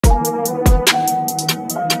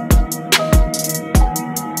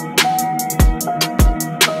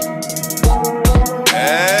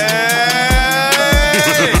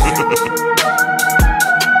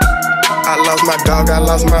dog, I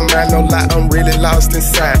lost my mind, no lie, I'm really lost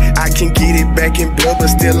inside. I can get it back in blood, but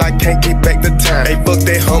still I can't get back the time. Hey, fuck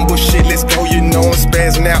that humble shit, let's go, you know I'm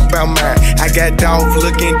spazzing out about mine. I got dogs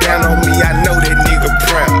looking down on me, I know that nigga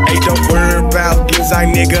proud. Hey, don't worry about this,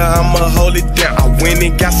 nigga, I'ma hold it down. I went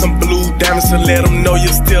and got some blue diamonds to let them know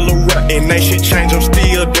you're still around. And ain't shit change, I'm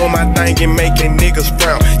still doing my thing and making niggas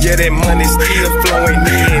frown. Yeah, that money still flowing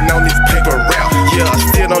in on this paper route. Yeah, I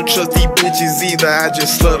still don't trust these bitches either, I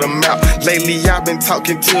just slut them out. Lately I've been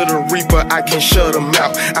talking to the Reaper, I can't shut them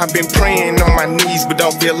out. I've been praying on my knees, but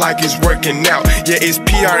don't feel like it's working out. Yeah, it's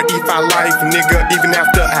PRE for life, nigga, even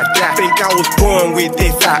after I die. Think I was born with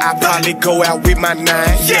this fire, I probably go out with my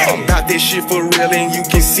nine. Yeah, I'm about this shit for real and you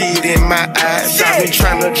can see it in my eyes. I've been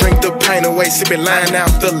trying to drink the pain away, sipping line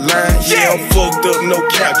after line. Yeah, I'm fucked up, no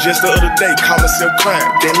cap, just the other day, caught myself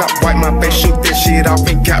crying. Then I wiped my face, shook this shit off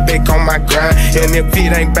and got back on my grind. And if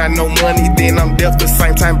it ain't about no money, then I'm deaf the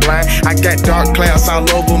same time blind. I got dark clouds all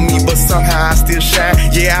over me, but somehow I still shine.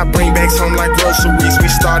 Yeah, I bring bags home like groceries, we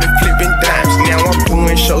started flipping dimes. Now I'm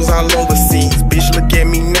doing shows all overseas, bitch look at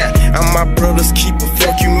me now. I'm my brother's keeper,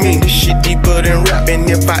 fuck you mean, this shit deeper than rap. And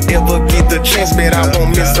if I ever get the chance, bet I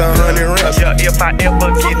won't miss 100 rounds. Yeah, if I ever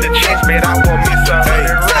get the chance, bet I won't miss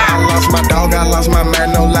 100 rounds. I lost my dog, I lost my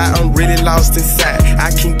mind, no lie, I'm really lost inside. I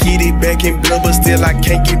can get it back in blood, but still I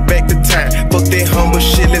can't get back the time. Fuck that humble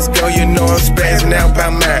shit, let's go, you know I'm spazzing out by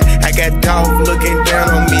mine. I got dogs looking down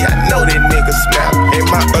on me, I know that nigga smile. And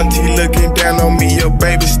my auntie looking down on me, your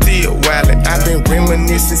baby still wildin'. I've been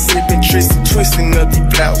reminiscing, sipping, twisting up these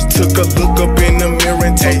clouds. Took a look up in the mirror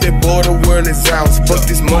and told that boy the world is ours. Fuck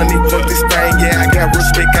this money, fuck this thing, yeah, I got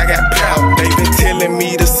respect, I got power. They been telling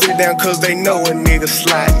me to sit down cause they know a nigga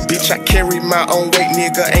slide. Bitch, I carry my own weight,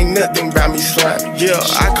 nigga, ain't nothing about me slime. Yeah,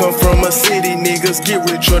 I come from a city, niggas get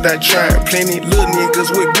rich or die trying. Plenty little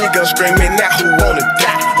niggas with big guns screaming out who wanna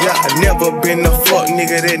die. Yeah, I never been a fuck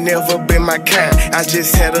nigga, that never been my kind. I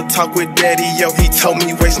just had a talk with daddy, yo, he told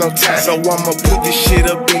me waste no time. So I'ma put this shit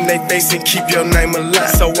up in they face and keep your name alive.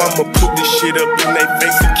 So I'ma put this shit up in they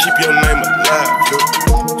face and keep your name alive.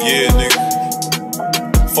 Yeah, nigga.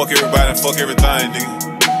 Fuck everybody and fuck everything,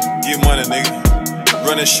 nigga. Get money, nigga.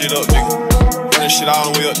 Run that shit up, nigga. Run that shit all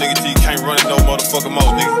the way up, nigga, till you can't run it no motherfucking more,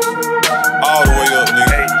 nigga. All the way up, nigga.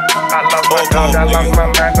 Hey, I lost my dog, I lost my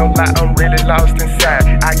mind, no lie, I'm really lost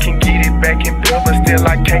inside. I can get it back in blood, but still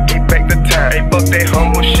I can't get back the time. Hey, fuck that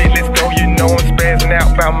humble shit, let's go, you know I'm spazzing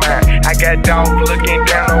out about mine. I got dogs looking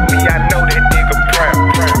down on me, I know that nigga